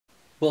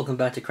Welcome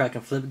back to Crack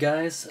and Flip,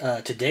 guys.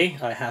 Today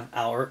I have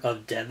Hour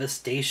of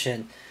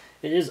Devastation.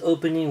 It is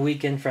opening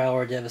weekend for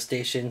Hour of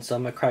Devastation, so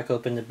I'm going to crack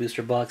open the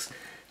booster box.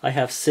 I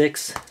have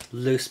 6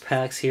 loose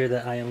packs here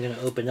that I am going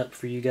to open up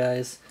for you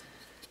guys.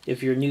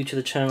 If you're new to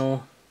the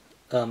channel,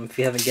 if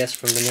you haven't guessed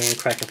from the name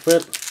Crack and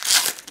Flip,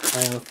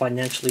 I am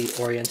financially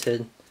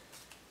oriented.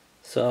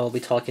 So I'll be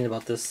talking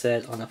about this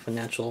set on a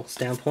financial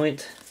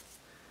standpoint,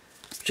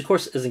 which of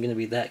course isn't going to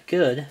be that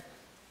good,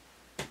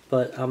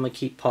 but I'm going to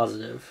keep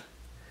positive.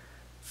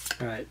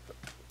 Alright,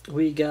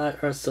 we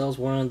got ourselves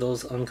one of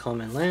those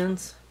uncommon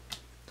lands.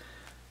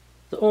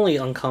 The only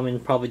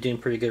uncommon probably doing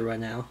pretty good right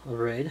now, a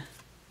raid.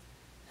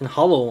 And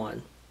hollow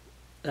one.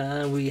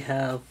 We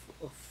have,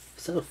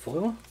 is that a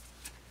foil?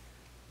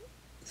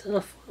 Is that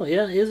a foil?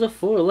 Yeah, it is a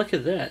foil. Look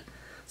at that.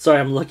 Sorry,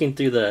 I'm looking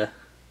through the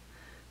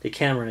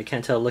camera and I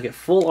can't tell. Look at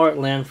full art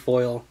land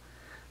foil.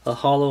 A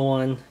hollow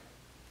one.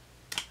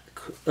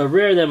 A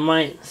rare that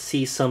might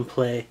see some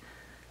play.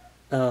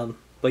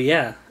 But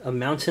yeah, a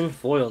mountain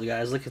foil,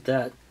 guys. Look at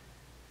that.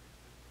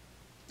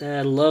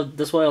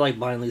 That's why I like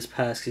buying these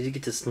packs, because you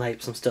get to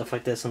snipe some stuff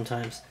like that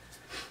sometimes.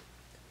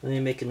 And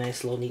then make a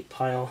nice little neat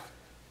pile.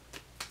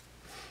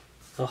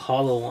 A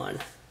hollow one.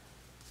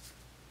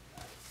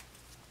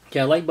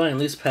 Yeah, I like buying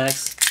loose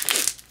packs.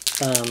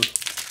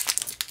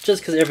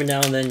 Just because every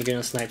now and then you're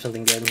gonna snipe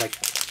something good, like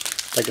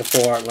a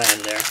full art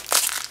land there.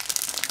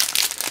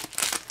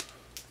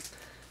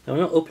 Now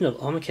when I opened up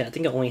Omnicat, I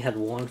think I only had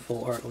one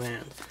full art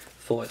land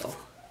foil.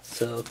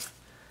 So,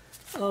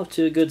 off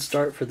to a good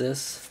start for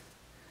this.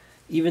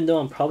 Even though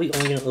I'm probably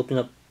only going to open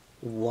up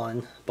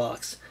one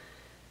box.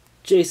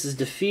 Jace's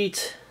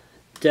Defeat,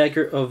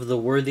 Dagger of the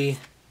Worthy,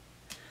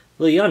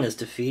 Liliana's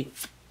Defeat,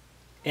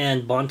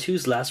 and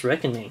Bantu's Last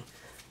Reckoning.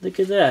 Look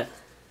at that.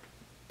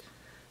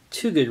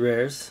 2 good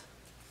rares.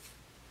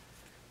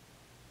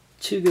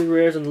 2 good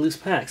rares on the loose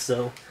packs.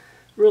 So,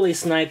 really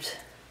sniped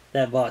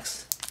that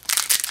box.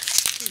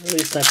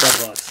 Really sniped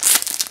that box.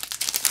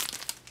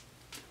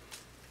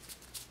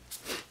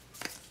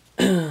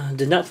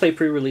 Did not play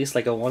pre-release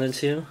like I wanted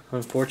to,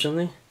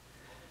 unfortunately,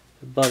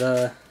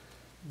 but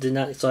did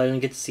not. So I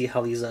didn't get to see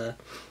how these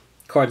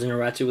cards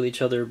interacted with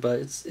each other. But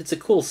it's a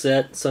cool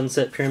set,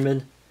 Sunset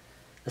Pyramid,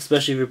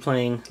 especially if you're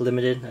playing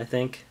limited. I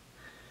think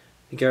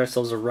we get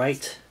ourselves a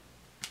right.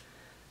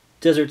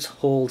 Desert's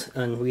Hold,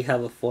 and we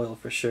have a foil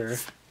for sure.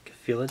 Can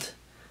feel it.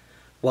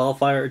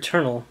 Wildfire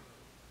Eternal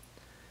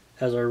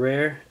as our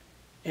rare,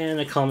 and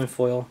a common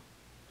foil.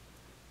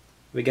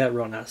 We got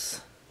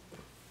Ronas.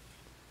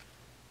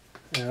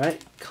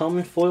 Alright,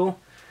 common foil.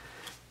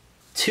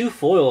 2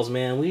 foils,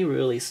 man. We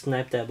really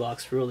sniped that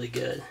box really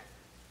good.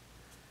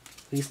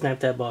 We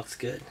sniped that box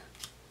good.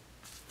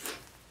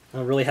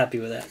 I'm really happy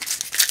with that.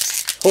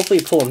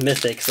 Hopefully pull a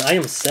Mythic, so I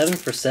am 7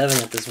 for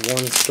 7 at this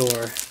one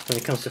store when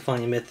it comes to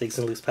finding Mythics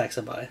and loose packs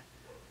I buy.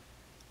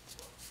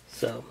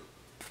 So,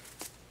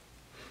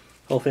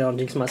 hopefully I don't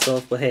jinx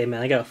myself, but hey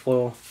man, I got a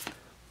foil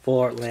full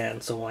art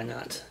land, so why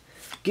not?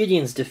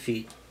 Gideon's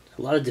Defeat.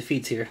 A lot of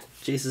defeats here.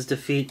 Jace's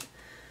Defeat.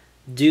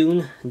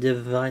 Dune,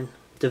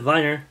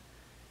 Diviner,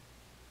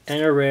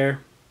 and a rare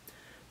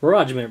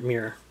Mirage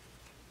Mirror,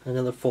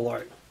 another full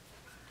art.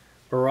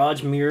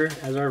 Mirage Mirror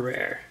as our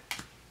rare.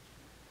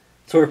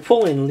 So we're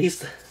pulling at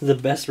least the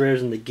best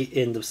rares in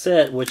the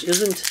set, which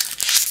isn't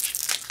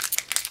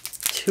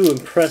too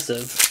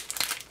impressive.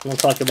 We'll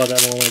talk about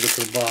that when we get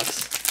to the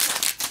box.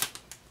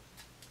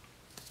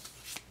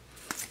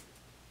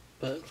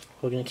 But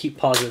we're gonna keep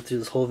positive through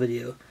this whole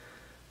video.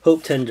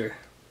 Hope Tender.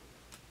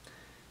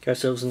 Got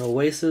ourselves an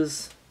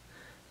Oasis,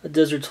 a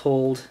Desert's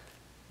Hold,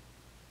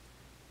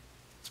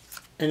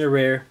 and a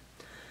rare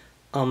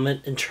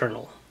Omit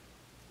Eternal.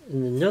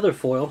 And another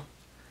foil,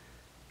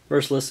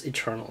 Merciless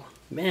Eternal.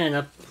 Man,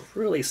 I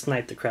really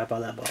sniped the crap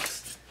out of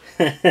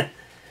that box.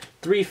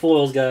 3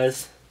 foils,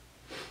 guys.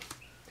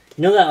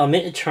 You know that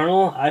Omit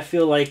Eternal, I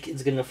feel like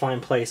it's going to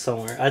find play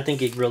somewhere. I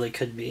think it really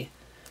could be.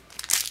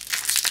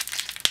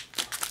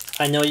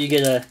 I know you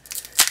can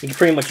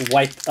pretty much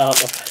wipe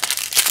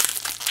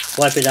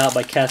it out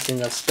by casting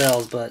enough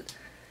spells, but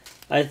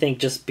I think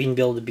just being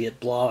able to be it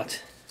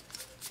blocked,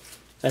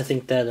 I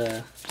think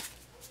that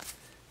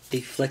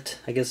Deflect,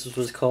 I guess is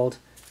what it's called,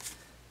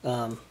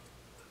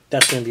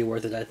 that's going to be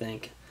worth it, I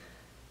think.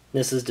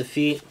 This is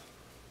Defeat,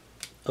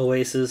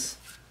 Oasis,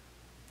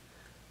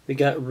 we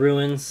got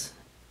Ruins,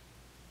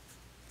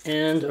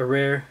 and a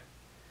rare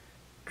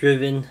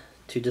Driven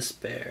to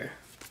Despair.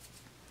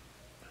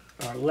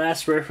 Our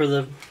last rare for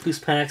the loose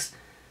packs.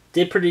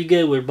 Did pretty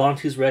good with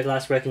Bantu's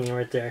Last Reckoning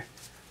right there.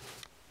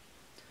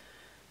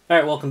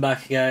 Alright, welcome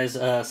back, guys.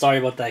 Sorry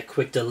about that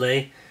quick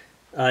delay.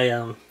 I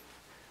am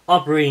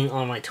operating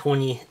on my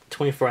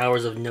 24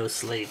 hours of no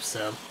sleep,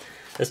 so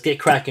let's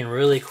get cracking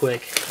really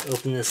quick.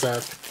 Open this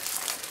up.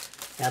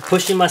 I'm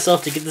pushing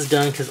myself to get this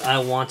done because I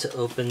want to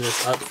open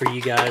this up for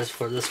you guys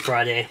for this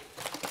Friday.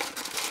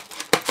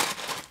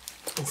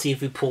 And see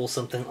if we pull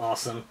something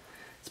awesome.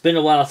 It's been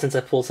a while since I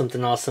pulled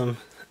something awesome.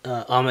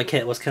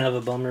 Omnicat was kind of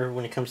a bummer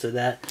when it comes to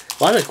that.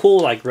 A lot of cool,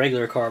 like,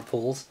 regular card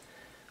pulls.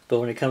 But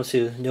when it comes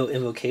to no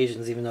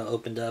invocations, even though it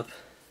opened up,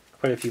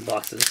 quite a few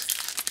boxes.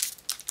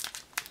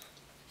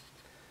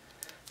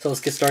 So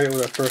let's get started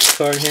with our first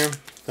card here,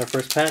 our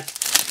first pack.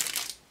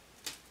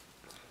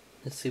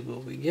 Let's see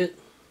what we get.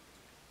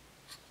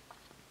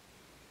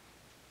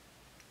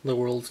 The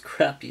world's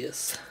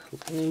crappiest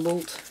lightning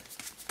bolt.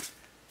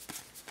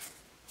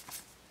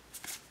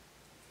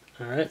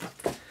 Alright.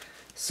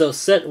 So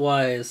set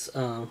wise,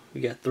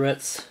 we got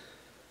threats.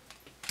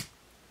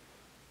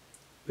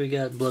 We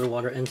got Blood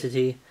Water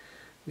Entity.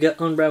 We got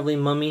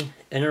Unraveling Mummy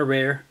and a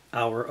rare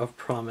Hour of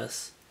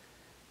Promise.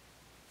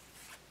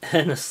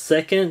 And a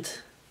second.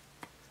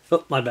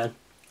 Oh, my bad.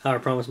 Hour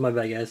of Promise, my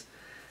bad, guys.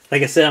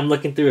 Like I said, I'm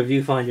looking through a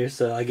viewfinder,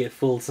 so I get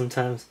fooled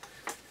sometimes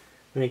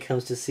when it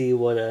comes to see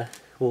what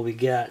we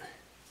got.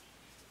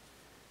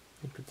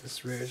 Let me put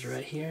this rares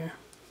right here.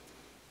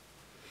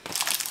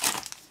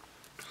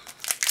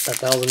 Thought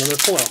that was another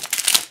foil.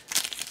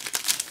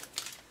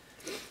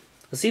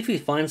 Let's see if we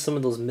find some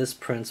of those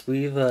misprints.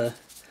 We've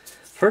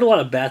heard a lot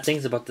of bad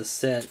things about this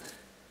set.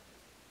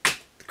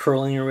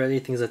 Curling already,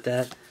 things like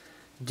that.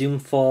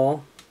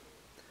 Doomfall.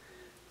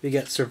 We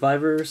got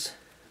Survivors,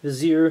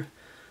 Vizier,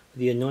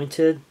 the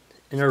Anointed,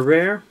 and a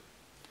rare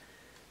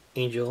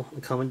Angel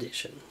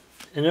Accommodation.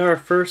 And our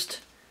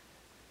first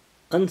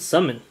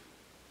Unsummon.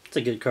 It's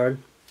a good card.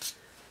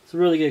 It's a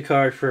really good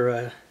card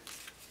for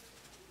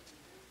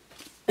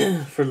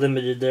for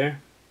limited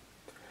there.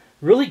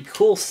 Really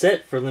cool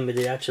set for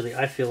limited, actually.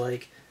 I feel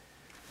like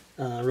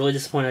really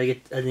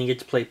disappointed I didn't get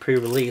to play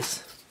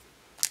pre-release.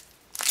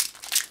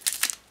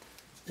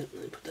 Let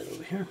me put that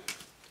over here.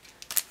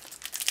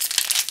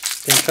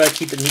 Gonna try to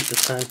keep it neat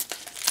this time.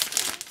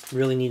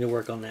 Really need to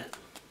work on that.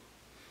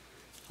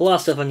 A lot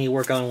of stuff I need to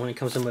work on when it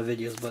comes to my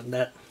videos, but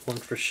that one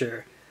for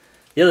sure.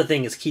 The other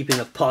thing is keeping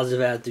a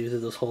positive attitude through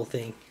this whole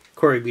thing.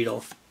 Quarry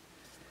Beetle.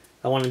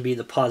 I want to be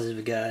the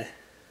positive guy.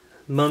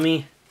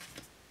 Mummy.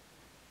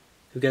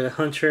 We've got a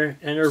Hunter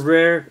and a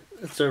rare.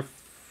 It's our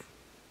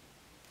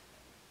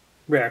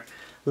rare.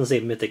 Let's say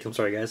Mythic. I'm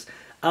sorry, guys.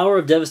 Hour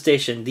of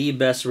Devastation, the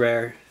best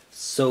rare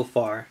so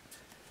far.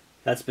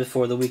 That's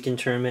before the weekend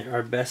tournament.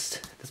 Our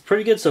best. That's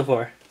pretty good so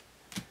far.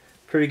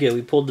 Pretty good.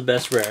 We pulled the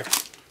best rare.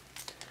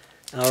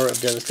 Hour of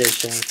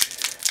Devastation.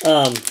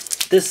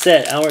 This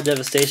set, Hour of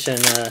Devastation.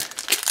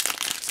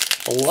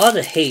 A lot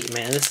of hate,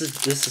 man. This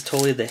is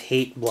totally the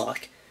hate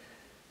block.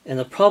 And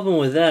the problem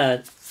with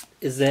that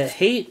is that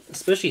hate,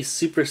 especially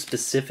super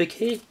specific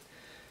hate,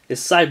 is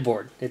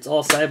sideboard. It's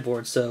all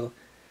sideboard. So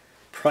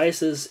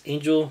Price is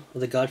Angel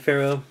of the God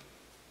Pharaoh.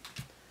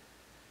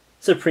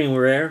 Supreme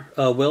Rare.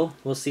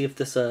 We'll see if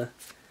this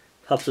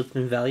pops up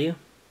in value.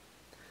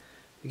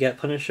 We got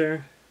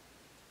Punisher.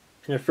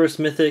 And our first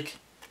Mythic,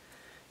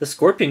 the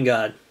Scorpion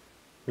God.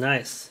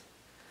 Nice.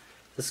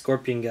 The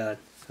Scorpion God.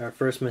 Our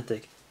first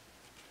Mythic.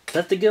 Is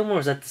that the good one or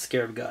is that the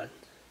Scarab God?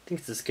 I think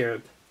it's the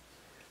Scarab.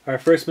 Our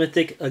first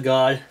Mythic, a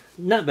God.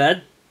 Not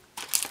bad.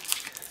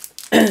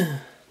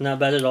 Not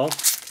bad at all.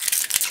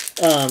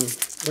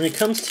 When it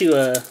comes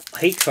to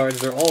hate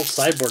cards, they're all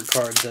sideboard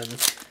cards, and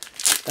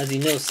as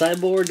you know,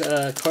 sideboard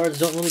cards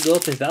don't really go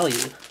up in value.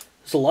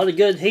 There's a lot of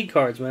good hate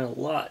cards, man, a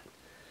lot.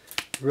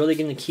 Really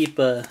going to keep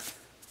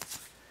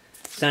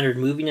standard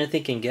moving, I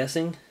think, and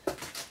guessing.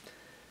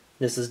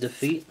 This is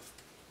Defeat.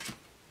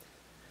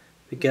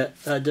 We got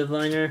a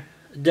Diviner,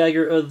 a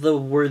Dagger of the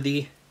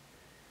Worthy,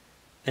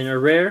 and a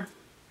rare,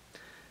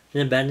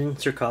 an Abandoned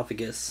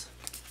Sarcophagus.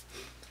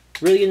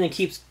 Really going to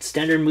keep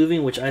standard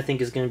moving, which I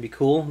think is going to be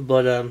cool,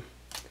 but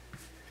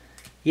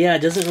yeah, it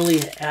doesn't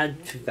really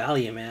add to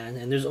value, man.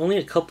 And there's only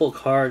a couple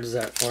cards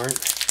that aren't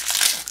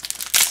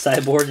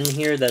sideboard in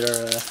here that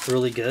are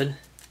really good.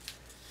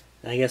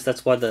 And I guess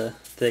that's why the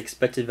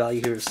expected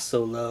value here is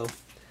so low.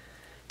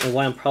 And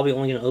why I'm probably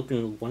only going to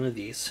open one of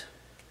these.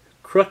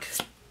 Crook.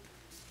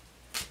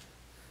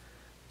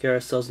 Get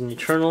ourselves an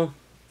Eternal.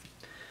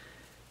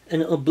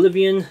 An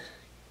Oblivion.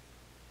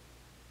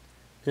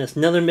 And it's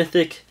another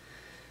Mythic.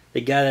 The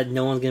guy that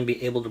no one's going to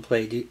be able to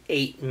play, dude.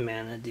 8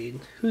 mana,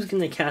 dude. Who's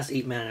going to cast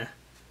 8 mana?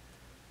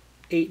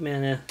 8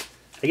 mana.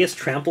 I guess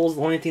Trample is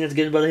the only thing that's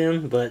good about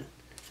him, but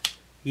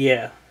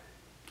yeah.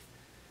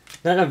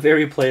 Not a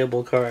very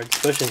playable card,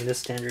 especially in this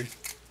standard.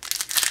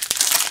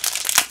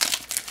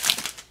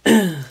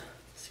 Let's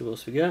see what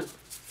else we got.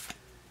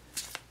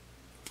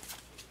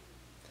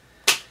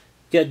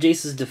 We got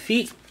Jace's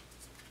Defeat.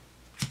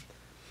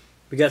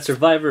 We got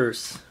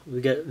Survivors. We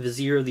got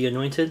Vizier of the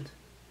Anointed.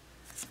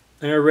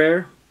 And a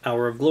rare,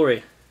 Hour of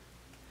Glory.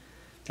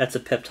 That's a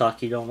pep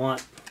talk you don't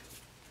want.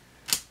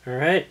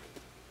 Alright.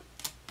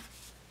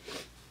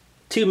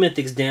 2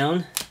 Mythics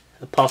down.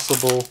 A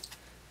possible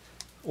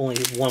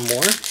only one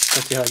more.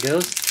 Let's see how it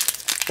goes.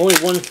 Only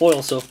one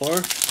foil so far.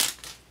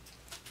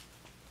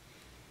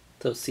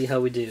 So let's see how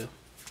we do.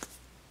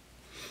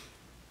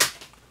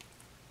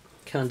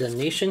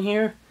 Condemnation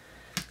here.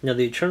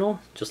 Another Eternal,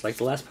 just like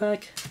the last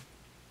pack.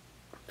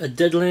 A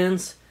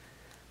Deadlands.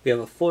 We have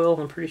a foil,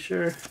 I'm pretty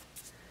sure.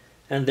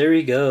 And there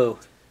you go.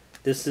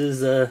 This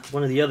is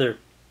one of the other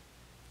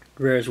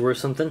rares worth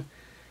something.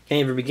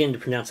 Can't even begin to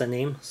pronounce that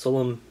name.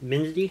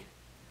 Solemnity.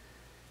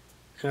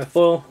 And a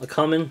foil, a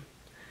common,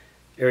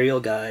 Aerial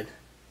Guide,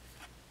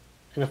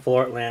 and a full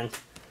art land.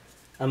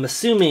 I'm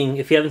assuming,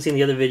 if you haven't seen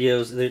the other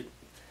videos,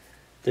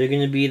 they're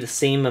going to be the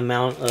same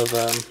amount of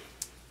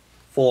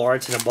full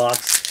arts in a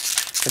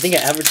box. I think I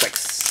averaged like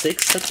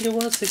 6, I think it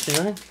was, 6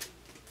 or 9.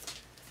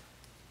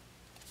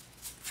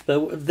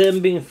 But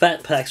them being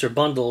fat packs or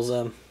bundles,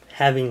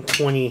 having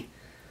 20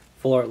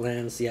 full art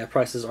lands, yeah,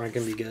 prices aren't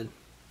going to be good.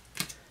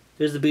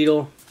 There's the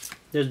Beetle,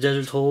 there's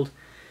Desert Hold,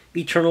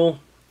 Eternal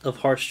of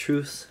Harsh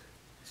Truths,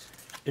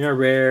 and a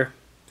rare,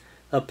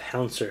 a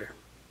Pouncer.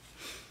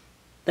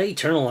 That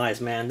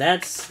Eternalize, man,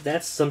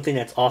 that's something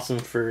that's awesome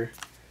for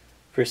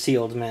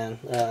sealed, man.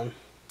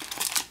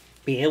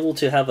 Being able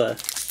to have a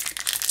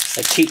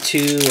cheap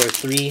 2 or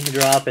 3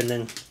 drop and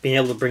then being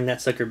able to bring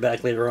that sucker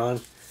back later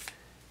on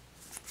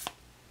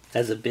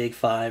as a big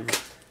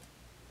 5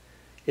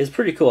 is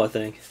pretty cool, I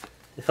think.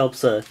 It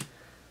helps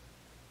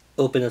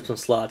open up some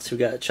slots. We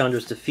got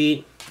Chandra's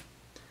Defeat,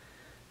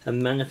 a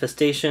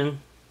Manifestation,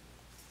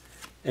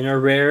 and a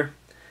rare,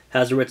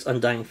 Hazoret's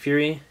Undying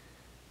Fury,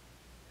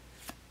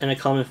 and a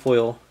common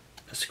foil,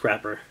 a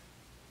Scrapper.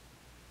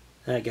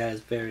 That guy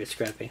is very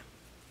scrappy.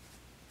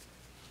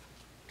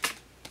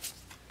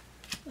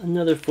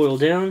 Another foil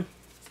down.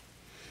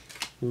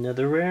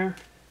 Another rare.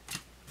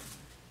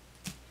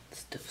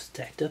 Stuff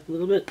stacked up a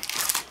little bit.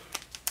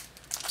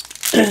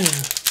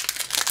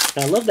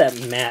 I love that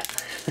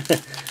mat.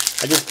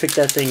 I just picked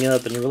that thing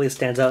up and it really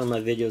stands out in my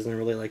videos and I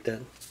really like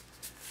that.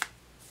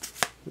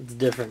 It's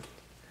different.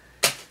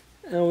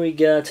 And we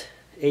got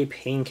a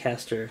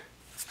Paincaster,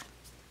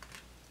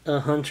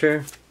 a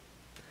Hunter,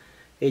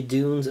 a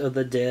Dunes of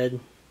the Dead,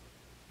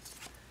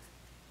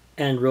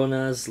 and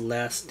Rona's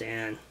Last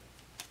Stand.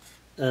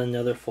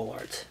 Another full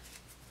art.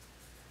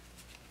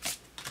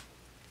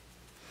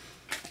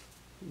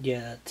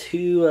 Yeah,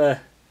 a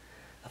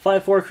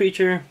 5/4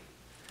 creature.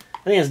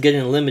 I think it's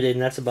getting limited,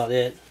 and that's about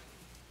it.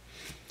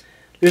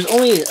 There's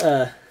only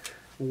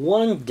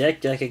one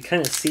deck that I can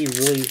kind of see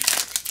really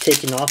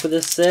taking off of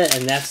this set,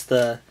 and that's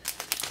the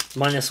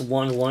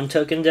 -1/1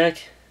 token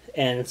deck.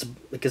 And it's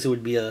because it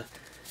would be a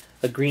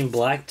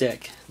green-black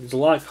deck. There's a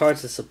lot of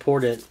cards that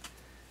support it.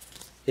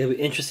 It'll be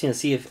interesting to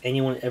see if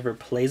anyone ever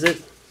plays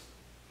it,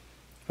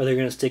 or they're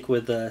going to stick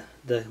with the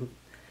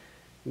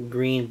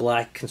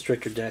green-black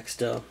Constrictor deck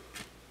still.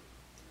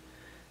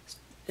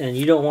 And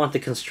you don't want the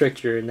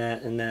Constrictor in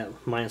that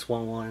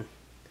 -1/1.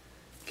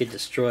 Get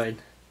destroyed.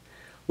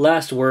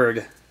 Last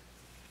word.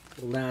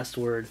 Last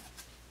word.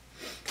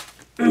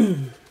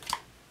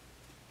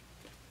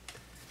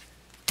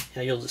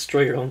 Yeah, you'll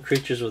destroy your own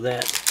creatures with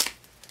that.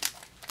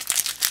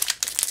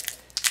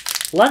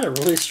 A lot of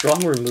really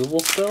strong removal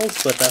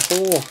spells, but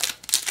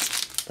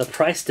the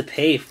price to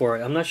pay for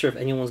it, I'm not sure if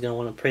anyone's going to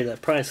want to pay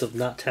that price of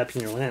not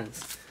tapping your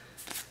lands.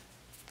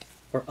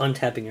 Or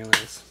untapping your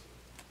lands.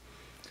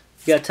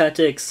 You got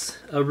Tactics,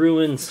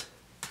 Ruins,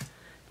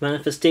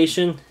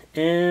 Manifestation,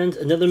 and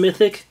another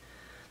Mythic,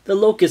 the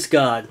Locust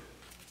God.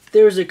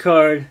 There's a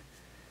card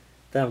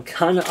that I'm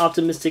kind of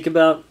optimistic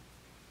about.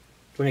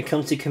 When it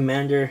comes to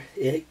Commander,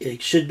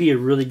 it should be a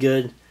really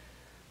good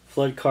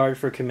flood card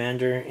for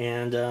Commander,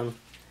 and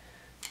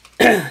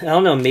I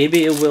don't know,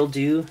 maybe it will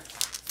do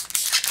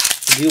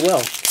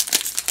well.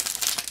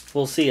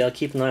 We'll see. I'll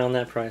keep an eye on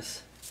that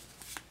price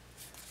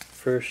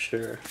for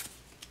sure.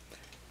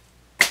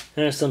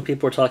 And there's some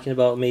people are talking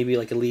about maybe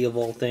like a League of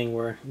All thing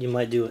where you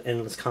might do an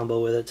endless combo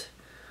with it.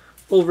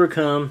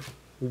 Overcome,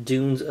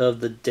 Dunes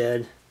of the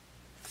Dead,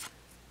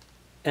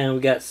 and we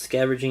got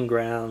Scavenging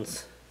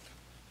Grounds.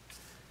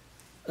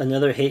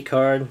 Another hate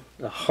card,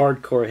 a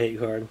hardcore hate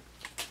card,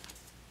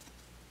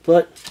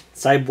 but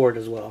sideboard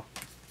as well.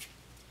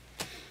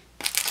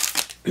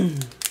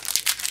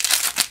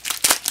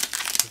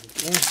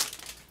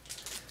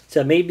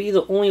 So maybe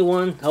the only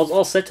one. I was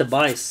all set to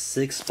buy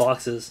 6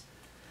 boxes,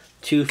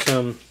 two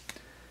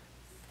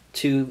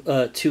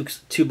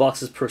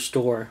boxes per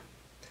store.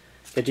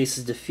 Got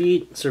Jace's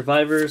Defeat,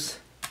 Survivors,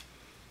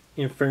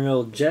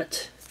 Infernal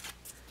Jet,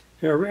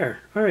 and a rare.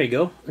 There you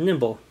go, a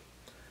Nimble.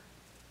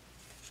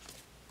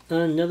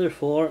 Another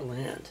full art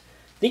land.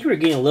 I think we're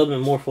getting a little bit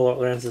more full art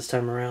lands this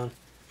time around.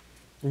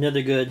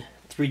 Another good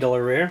 $3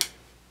 rare.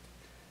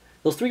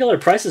 Those $3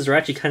 prices are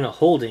actually kind of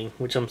holding,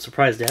 which I'm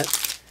surprised at.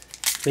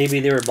 Maybe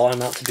they were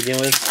balling out to begin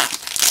with.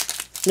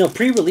 You know,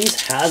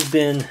 pre-release has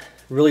been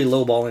really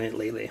lowballing it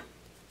lately.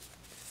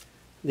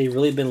 They've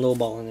really been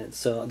lowballing it,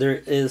 so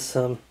there is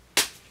some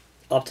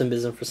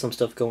optimism for some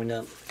stuff going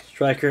up.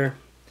 Striker,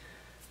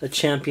 a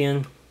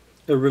Champion,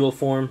 a Riddle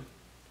Form,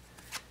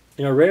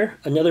 and a rare,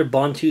 another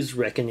Bontu's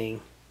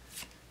Reckoning.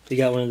 We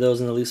got one of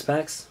those in the loose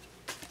packs.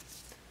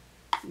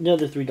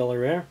 Another $3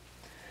 rare.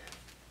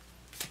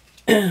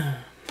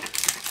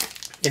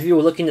 If you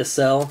were looking to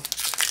sell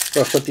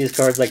or flip these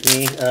cards like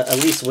me, at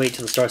least wait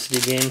till the Star City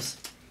games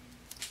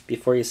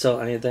before you sell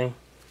anything.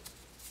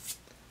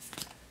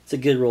 It's a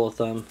good rule of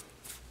thumb.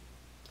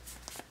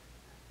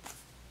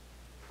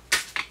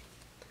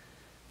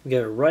 We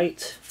got a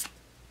Right,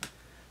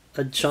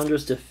 a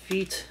Chandra's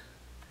Defeat,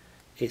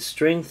 a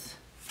Strength,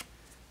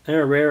 and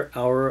a rare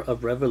Hour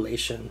of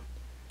Revelation.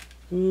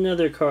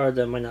 Another card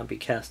that might not be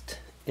cast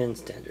in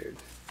standard.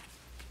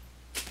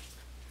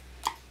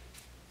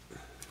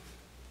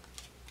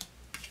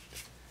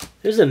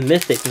 There's a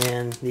Mythic,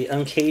 man. The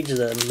Uncaged,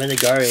 the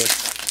Medigari.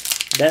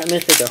 That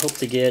Mythic I hope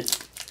to get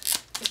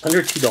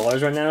under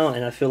 $2 right now,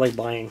 and I feel like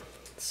buying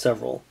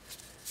several.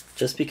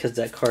 Just because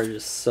that card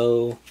is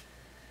so...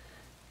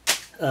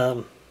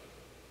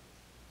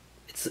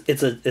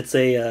 it's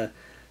a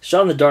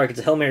shot in the dark. It's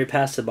a Hail Mary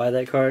pass to buy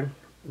that card.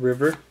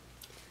 River.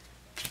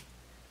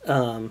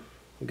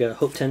 We got a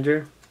Hope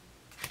Tender.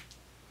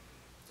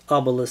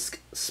 Obelisk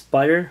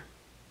Spider.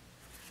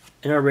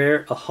 And a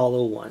rare, a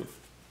Hollow One.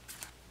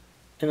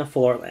 And a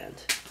full art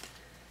land.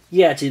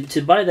 Yeah,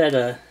 to buy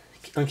that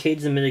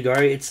Uncaged and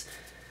Medigari, it's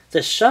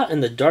a shot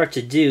in the dark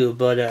to do,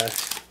 but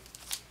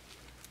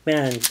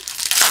man,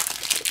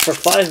 for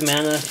 5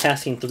 mana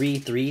casting 3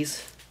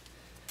 threes,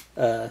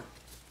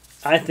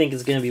 I think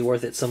it's gonna be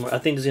worth it somewhere. I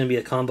think there's gonna be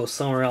a combo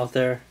somewhere out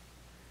there.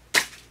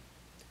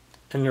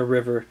 And a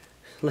river.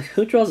 Like,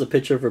 who draws a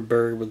picture of a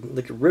bird with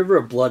like a river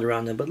of blood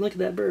around him? But look at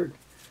that bird.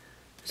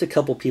 There's a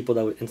couple people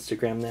that would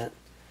Instagram that.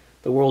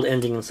 The world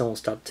ending and someone will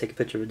stop to take a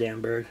picture of a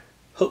damn bird.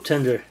 Hope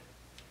Tender.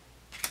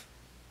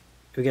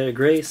 We got a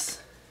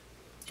Grace.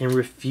 And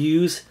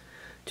Refuse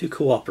to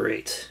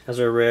Cooperate as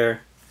our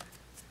rare.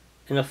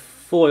 And a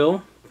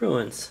foil,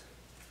 Ruins.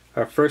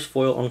 Our first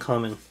foil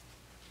uncommon.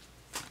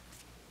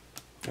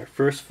 Our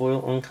first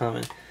foil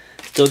uncommon.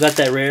 Still got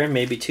that rare,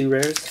 maybe 2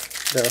 rares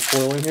that are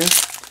foil in here.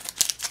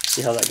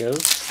 See how that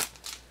goes.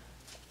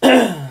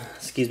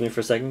 Excuse me for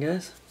a second,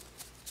 guys.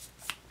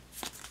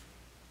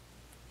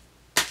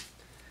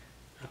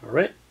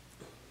 Alright.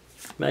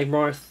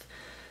 Magmarth.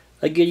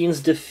 A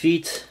Gideon's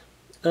Defeat.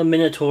 A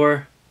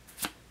Minotaur.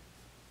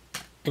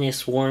 And a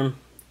Swarm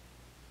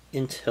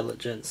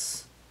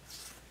Intelligence.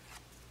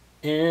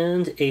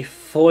 And a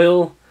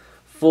foil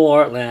full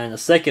art land. A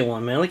second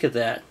one, man. Look at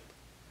that.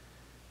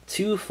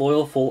 2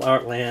 foil full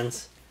art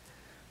lands.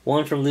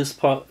 One from loose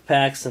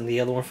packs and the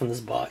other one from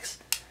this box.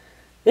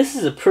 This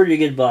is a pretty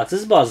good box. This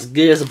is about as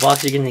good as a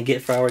box you're going to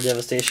get for Hour of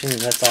Devastation, and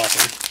that's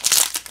awesome.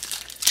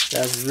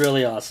 That's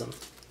really awesome.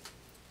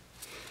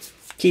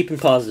 Keeping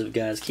positive,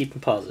 guys. Keeping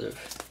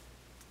positive.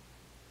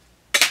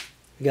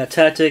 We got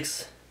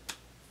Tactics.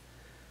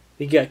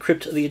 We got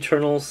Crypt of the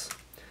Eternals.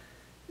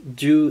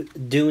 Dune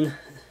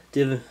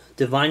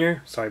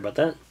Diviner. Sorry about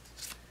that.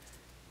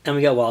 And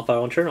we got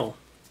Wildfire Internal.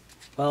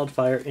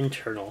 Wildfire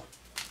Internal.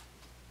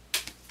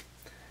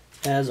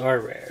 As our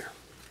rare.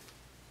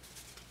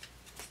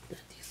 Set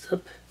these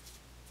up.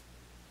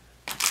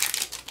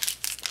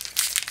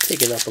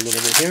 Take it up a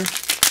little bit here.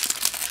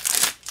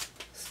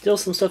 Still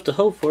some stuff to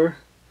hope for.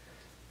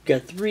 We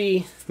got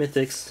 3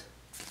 Mythics.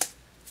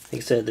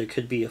 Like I said, there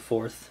could be a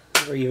 4th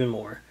or even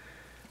more.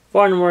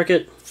 Foreign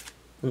Market,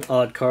 an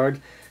odd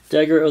card.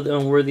 Dagger of the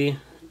Unworthy,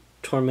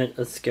 Torment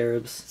of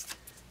Scarabs,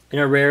 and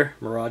a rare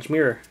Mirage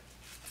Mirror.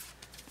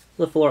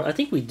 The full art. I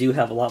think we do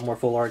have a lot more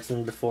full arts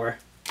than before.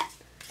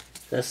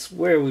 That's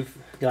where we've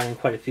gotten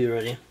quite a few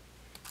already.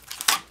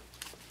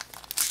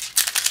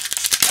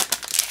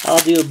 I'll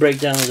do a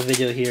breakdown of the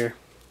video here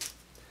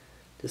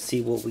to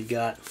see what we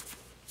got.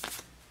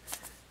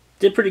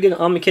 Did pretty good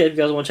on Omnikit if you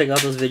guys want to check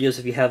out those videos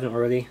if you haven't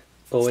already.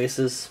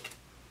 Oasis.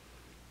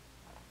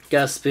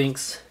 Got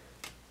Sphinx.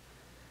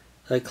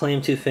 A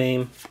Claim to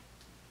Fame.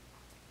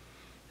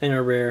 And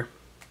a rare.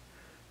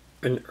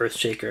 An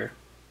Earthshaker.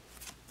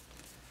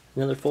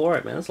 Another full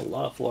art, man. That's a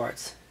lot of full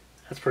arts.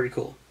 That's pretty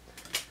cool.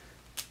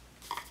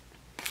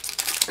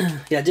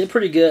 Yeah, I did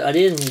pretty good. I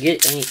didn't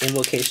get any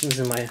invocations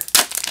in my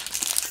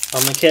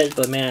Omnikit,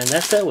 but man,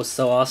 that set was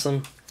so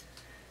awesome.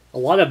 A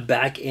lot of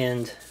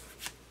back-end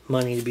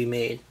money to be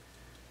made.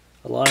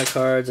 A lot of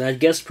cards, and I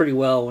guessed pretty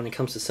well when it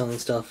comes to selling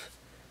stuff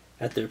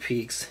at their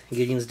peaks.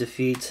 Gideon's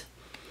Defeat,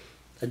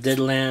 a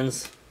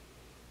Deadlands,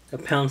 a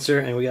Pouncer,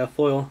 and we got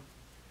foil.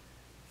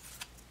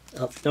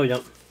 Oh, no we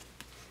don't.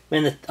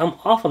 Man, I'm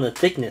off on the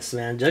thickness,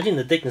 man. Judging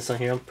the thickness on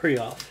here, I'm pretty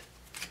off.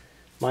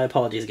 My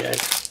apologies, guys.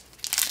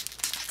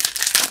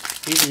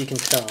 Easily you can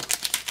tell.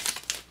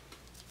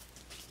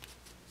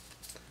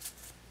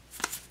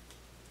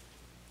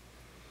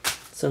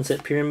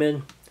 Sunset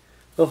Pyramid,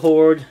 a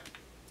Horde,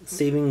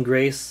 Saving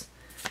Grace,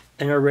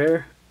 and a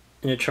rare,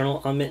 an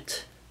Eternal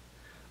Omit,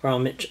 or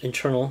Omit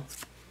Eternal,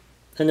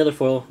 another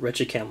foil,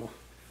 Wretched Camel.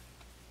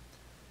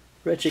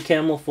 Wretched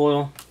Camel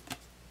foil.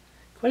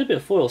 Quite a bit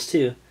of foils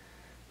too.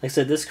 Like I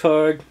said, this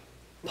card,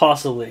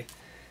 possibly.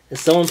 If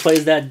someone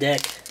plays that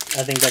deck,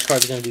 I think that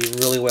card's going to do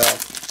really well.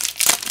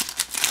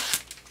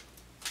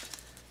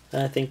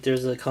 I think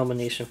there's a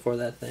combination for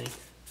that thing.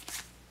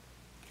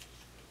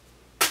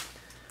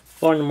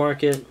 Foreign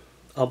Market,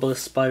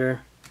 Obelisk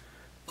Spider,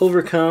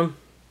 Overcome,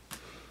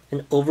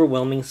 and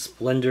Overwhelming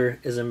Splendor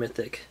is a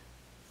Mythic.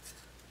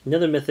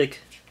 Another Mythic.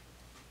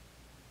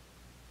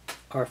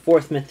 Our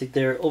 4th Mythic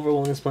there,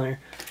 Overwhelming Splendor.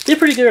 Did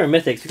pretty good on our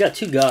Mythics. We got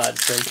 2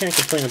 gods, so you can't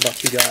complain about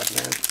 2 gods,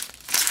 man.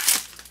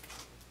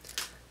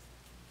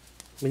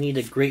 We need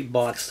a great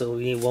box, so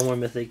we need 1 more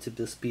Mythic to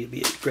just be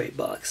a great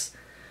box.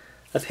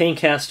 A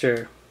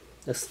Paincaster,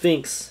 a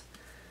Sphinx,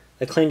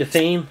 a Claim to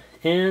Fame,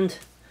 and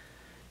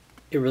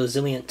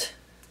Irresilient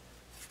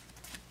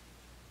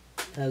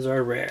as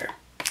our rare.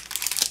 I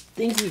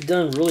think we've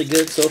done really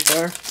good so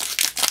far.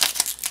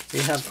 We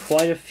have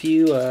quite a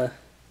few, well,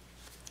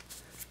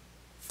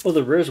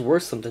 the rare's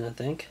worth something, I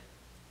think.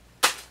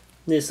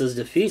 This is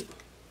Defeat.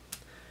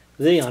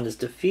 Leon is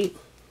Defeat.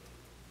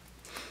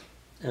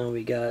 And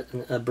we got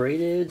an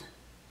Abraded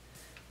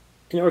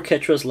and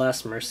Orchestra's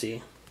Last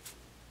Mercy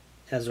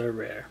as our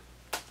rare.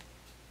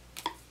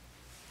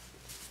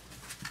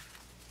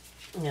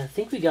 Yeah, I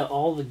think we got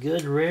all the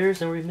good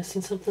rares. Are we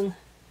missing something?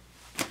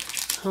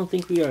 I don't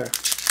think we are.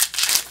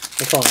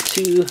 I call them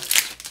 2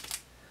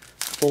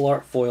 full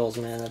art foils,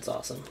 man. That's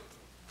awesome.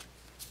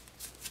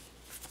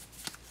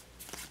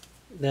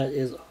 That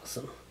is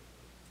awesome.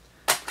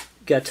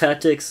 Got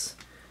Tactics,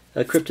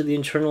 Crypt of the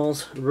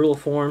Internals, Rule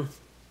Form,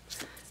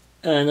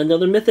 and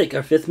another Mythic,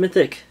 our 5th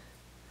Mythic.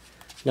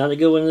 Not a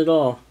good one at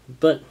all,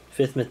 but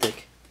 5th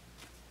Mythic.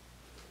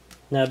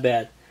 Not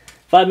bad.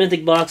 5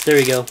 Mythic box, there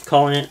you go.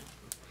 Calling it.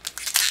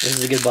 This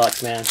is a good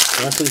box, man.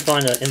 Unless we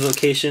find an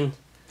invocation,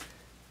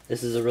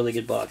 this is a really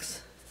good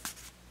box.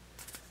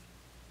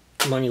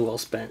 Money well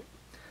spent.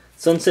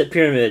 Sunset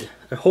Pyramid,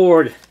 a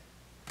Horde,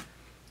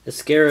 the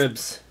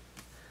Scarabs.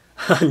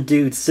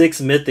 Dude, 6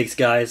 Mythics,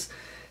 guys.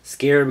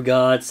 Scarab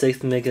God,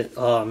 6 Mythic.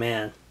 Oh,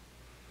 man.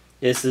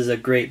 This is a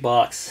great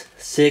box.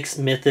 6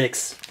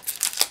 Mythics.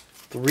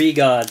 3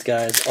 gods,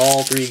 guys.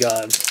 All 3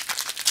 gods.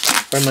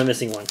 Or am I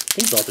missing one? I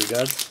think it's all 3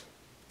 gods.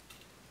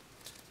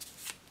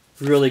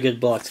 Really good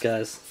box,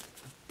 guys.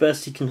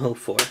 Best you can hope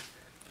for.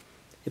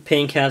 A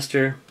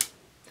Paincaster,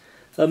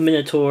 a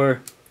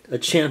Minotaur, a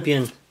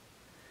Champion,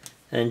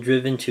 and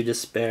Driven to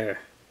Despair.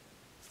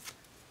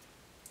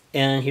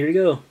 And here you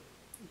go.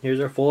 Here's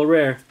our full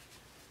rare.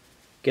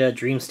 Got a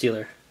Dream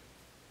Stealer.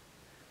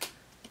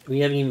 We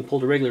haven't even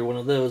pulled a regular one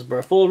of those, but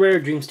our full rare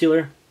Dream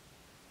Stealer.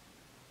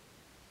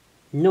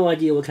 No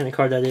idea what kind of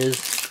card that is.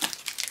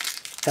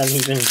 Haven't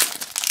even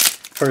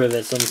heard of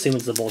it, so I'm assuming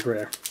it's a bulk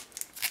rare.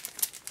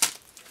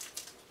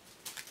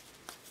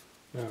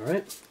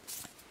 Alright.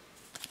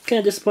 Kind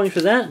of disappointing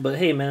for that, but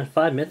hey man,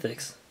 5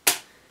 Mythics.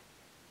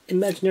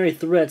 Imaginary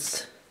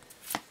Threats,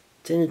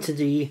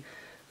 Identity,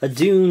 a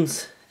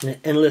Dunes, and an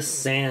Endless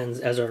Sands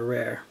as our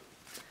rare.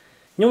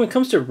 You know, when it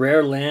comes to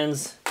rare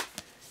lands,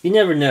 you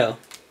never know.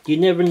 You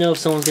never know if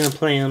someone's going to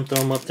play them, throw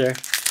them up there.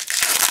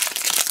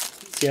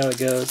 See how it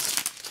goes.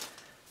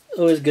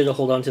 Always good to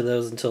hold on to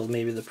those until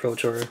maybe the Pro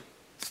Tour.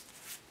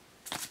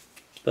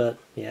 But,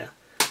 yeah.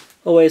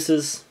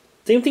 Oasis.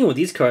 Same thing with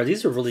these cards.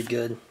 These are really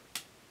good.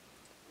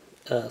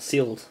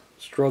 Sealed.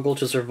 Struggle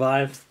to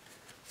Survive.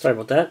 Sorry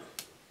about that.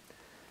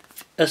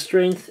 A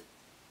Strength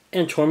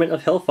and Torment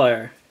of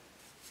Hellfire.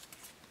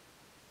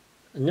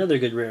 Another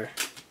good rare.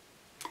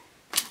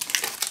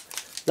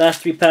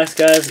 Last 3 packs,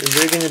 guys. Is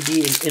there going to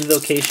be an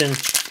invocation?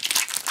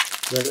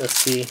 Let us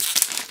see.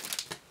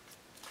 Is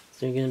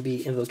there going to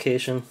be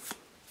invocation?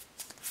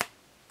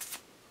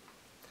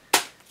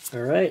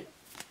 Alright.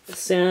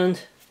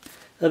 Sand,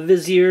 a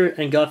Vizier,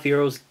 and God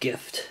Pharaoh's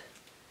Gift.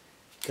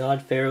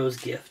 God Pharaoh's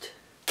Gift.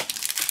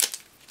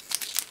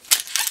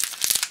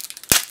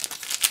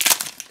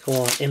 Come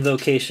on,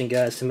 invocation,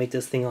 guys, to make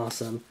this thing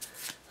awesome.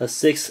 A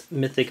 6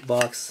 Mythic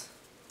box.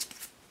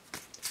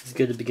 It's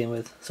good to begin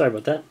with. Sorry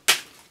about that.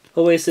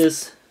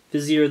 Oasis,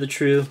 Vizier the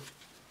True,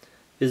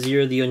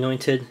 Vizier the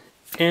Anointed,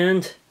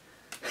 and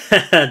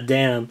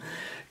damn,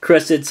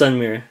 Crested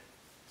Sunmirror.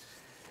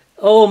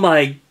 Oh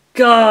my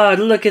God,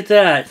 look at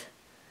that!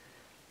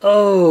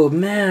 Oh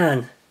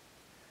man,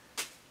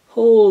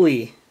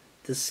 holy,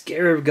 the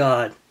Scarab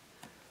God.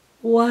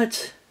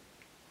 What?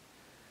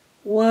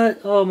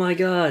 What? Oh my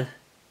God.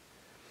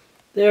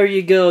 There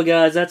you go,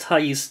 guys. That's how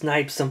you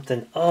snipe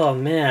something. Oh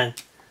man.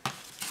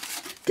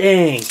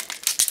 Dang.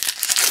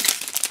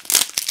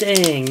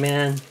 Dang,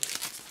 man.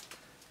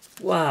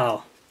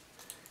 Wow.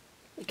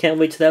 I can't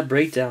wait to that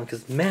breakdown,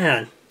 because,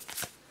 man,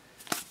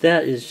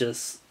 that is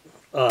just,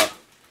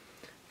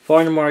 Far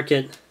in the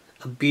Market,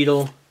 a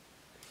Beetle,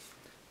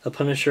 a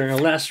Punisher, and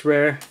a last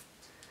rare,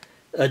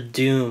 a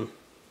Doom.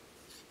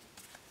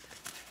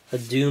 A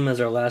Doom as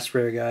our last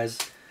rare, guys.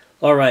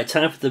 Alright,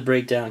 time for the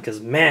breakdown,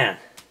 because, man.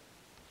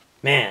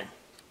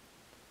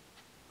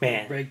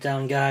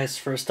 Breakdown, guys.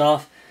 First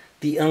off,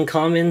 the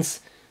uncommons.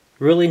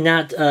 Really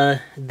not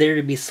there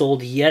to be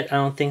sold yet. I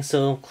don't think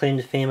so. Claim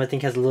to Fame, I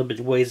think, has a little bit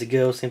of ways to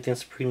go. Same thing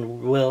as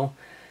Supreme Will.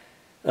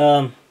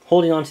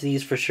 Holding on to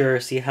these for sure.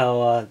 See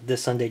how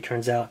this Sunday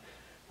turns out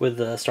with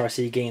the Star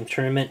City Games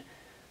tournament.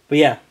 But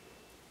yeah,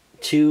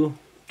 two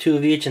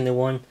of each and then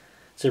 1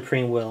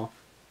 Supreme Will.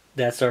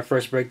 That's our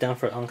first breakdown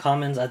for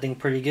uncommons. I think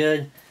pretty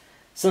good.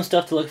 Some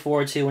stuff to look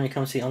forward to when it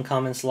comes to the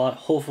uncommon slot.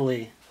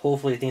 Hopefully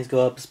things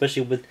go up,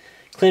 especially with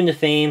Claim to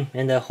Fame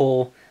and that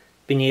whole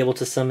being able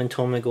to summon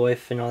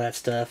Tomagoyf and all that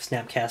stuff,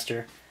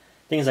 Snapcaster,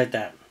 things like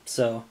that.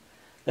 So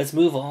let's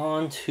move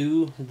on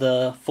to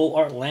the full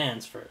art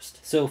lands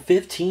first. So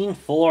 15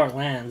 full art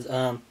lands.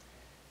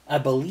 I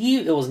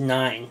believe it was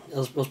 9.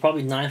 It was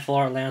probably 9 full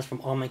art lands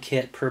from all my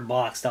kit per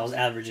box that I was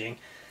averaging.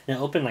 And I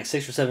opened like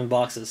 6 or 7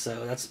 boxes,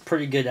 so that's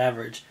pretty good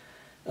average.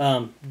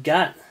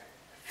 Got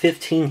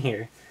 15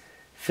 here.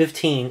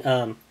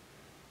 15.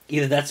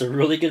 Either that's a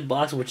really good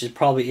box, which it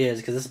probably is,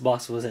 because this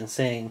box was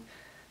insane,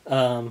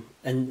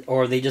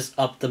 or they just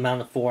upped the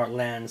amount of full art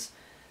lands.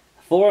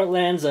 Full art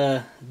lands,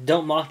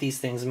 don't mock these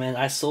things, man.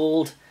 I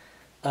sold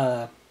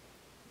 10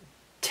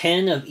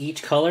 of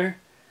each color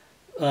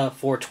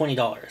for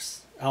 $20.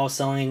 I was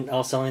selling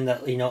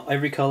that, you know,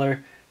 every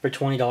color for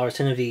 $20,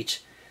 10 of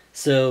each.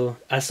 So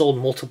I sold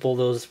multiple of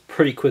those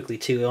pretty quickly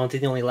too. I don't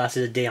think they only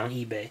lasted a day on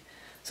eBay.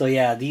 So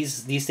yeah,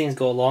 these things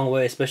go a long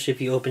way, especially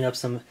if you open up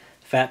some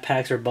fat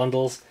packs or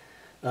bundles.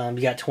 You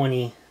got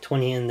 20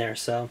 in there,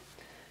 so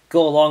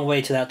go a long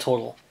way to that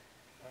total.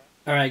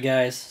 Alright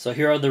guys, so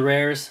here are the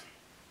rares.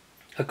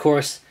 Of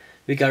course,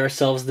 we got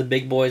ourselves the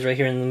big boys right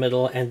here in the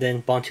middle, and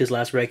then Bantu's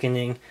Last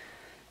Reckoning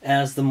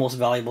as the most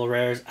valuable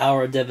rares.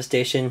 Hour of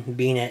Devastation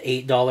being at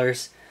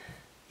 $8.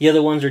 The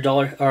other ones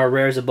are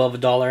rares above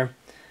 $1.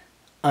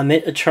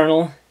 Amit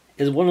Eternal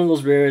is one of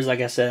those rares,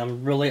 like I said,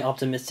 I'm really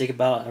optimistic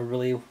about. I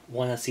really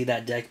want to see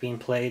that deck being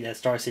played at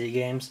Star City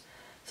Games.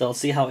 So I'll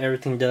see how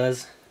everything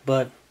does.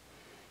 But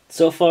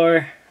so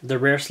far, the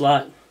rare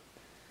slot's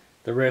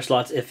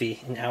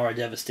iffy in Hour of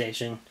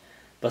Devastation.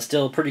 But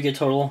still a pretty good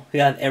total. We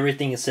have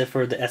everything except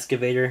for the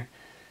Excavator,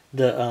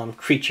 the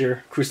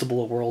creature,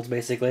 Crucible of Worlds,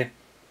 basically.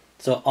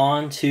 So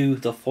on to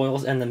the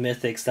foils and the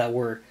mythics that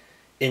were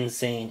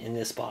insane in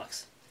this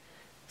box.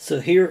 So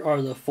here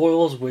are the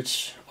foils,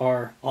 which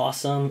are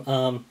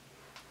awesome.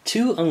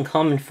 2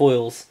 uncommon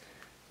foils,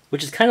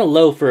 which is kind of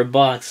low for a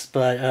box,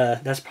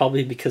 but that's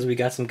probably because we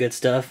got some good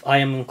stuff. I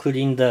am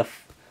including the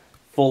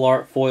full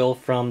art foil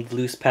from the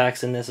loose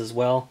packs in this as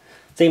well.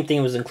 Same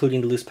thing was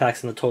including the loose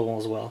packs in the total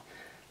as well.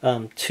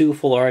 2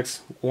 full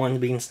arts, one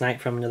being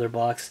sniped from another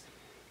box,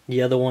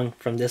 the other one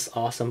from this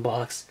awesome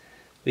box.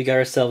 We got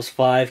ourselves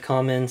 5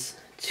 commons,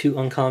 2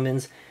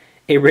 uncommons,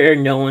 a rare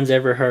no one's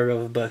ever heard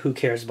of, but who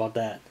cares about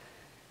that.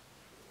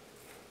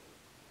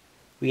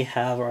 We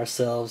have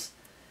ourselves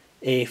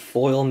a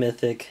foil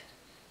mythic,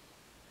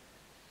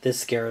 this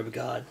Scarab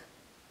God.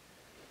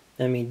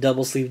 I mean,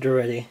 double sleeved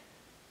already,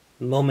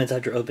 moments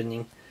after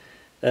opening.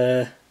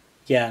 Yeah,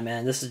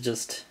 man, this is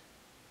just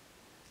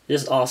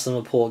awesome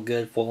to pull a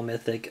good foil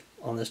mythic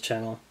on this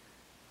channel.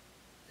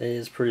 It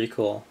is pretty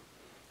cool.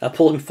 I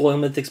pulled foil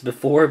mythics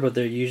before, but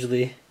they're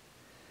usually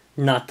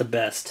not the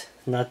best.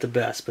 Not the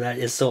best, but that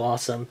is so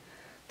awesome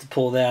to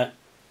pull that.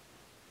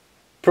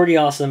 Pretty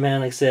awesome, man,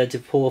 like I said, to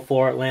pull a full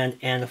art land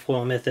and a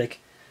foil mythic.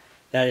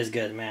 That is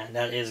good, man.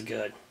 That is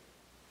good.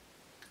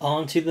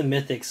 On to the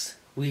mythics.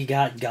 We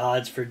got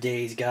gods for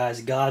days,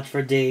 guys. Gods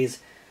for days.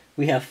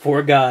 We have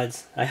 4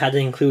 gods. I had to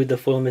include the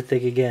foil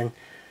mythic again.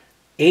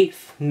 8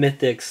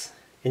 mythics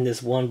in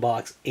this one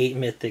box. 8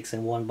 mythics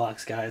in one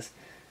box, guys.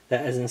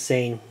 That is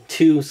insane.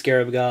 2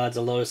 scarab gods,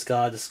 a lotus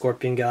god, a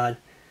scorpion god.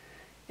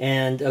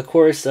 And, of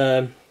course,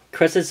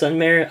 Crested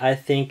Sunmare, I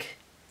think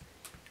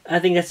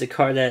that's a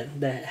card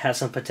that has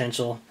some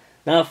potential.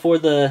 Not for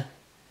the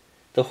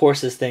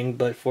horses thing,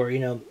 but for, you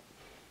know,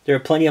 there are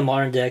plenty of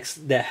modern decks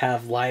that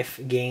have life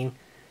gain,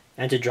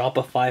 and to drop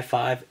a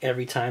 5/5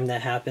 every time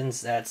that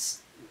happens,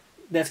 that's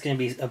going to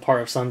be a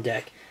part of some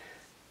deck.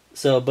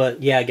 So,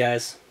 but yeah,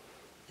 guys,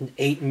 an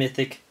 8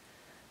 mythic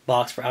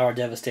box for Hour of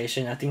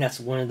Devastation. I think that's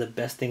one of the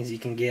best things you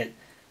can get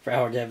for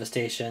Hour of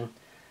Devastation.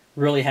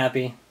 Really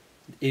happy.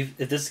 If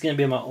this is going to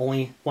be my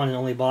one and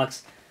only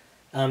box,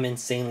 I'm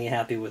insanely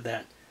happy with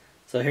that.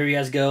 So here you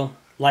guys go.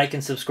 Like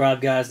and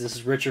subscribe, guys. This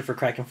is Richard for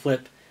Crack and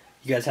Flip.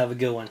 You guys have a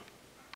good one.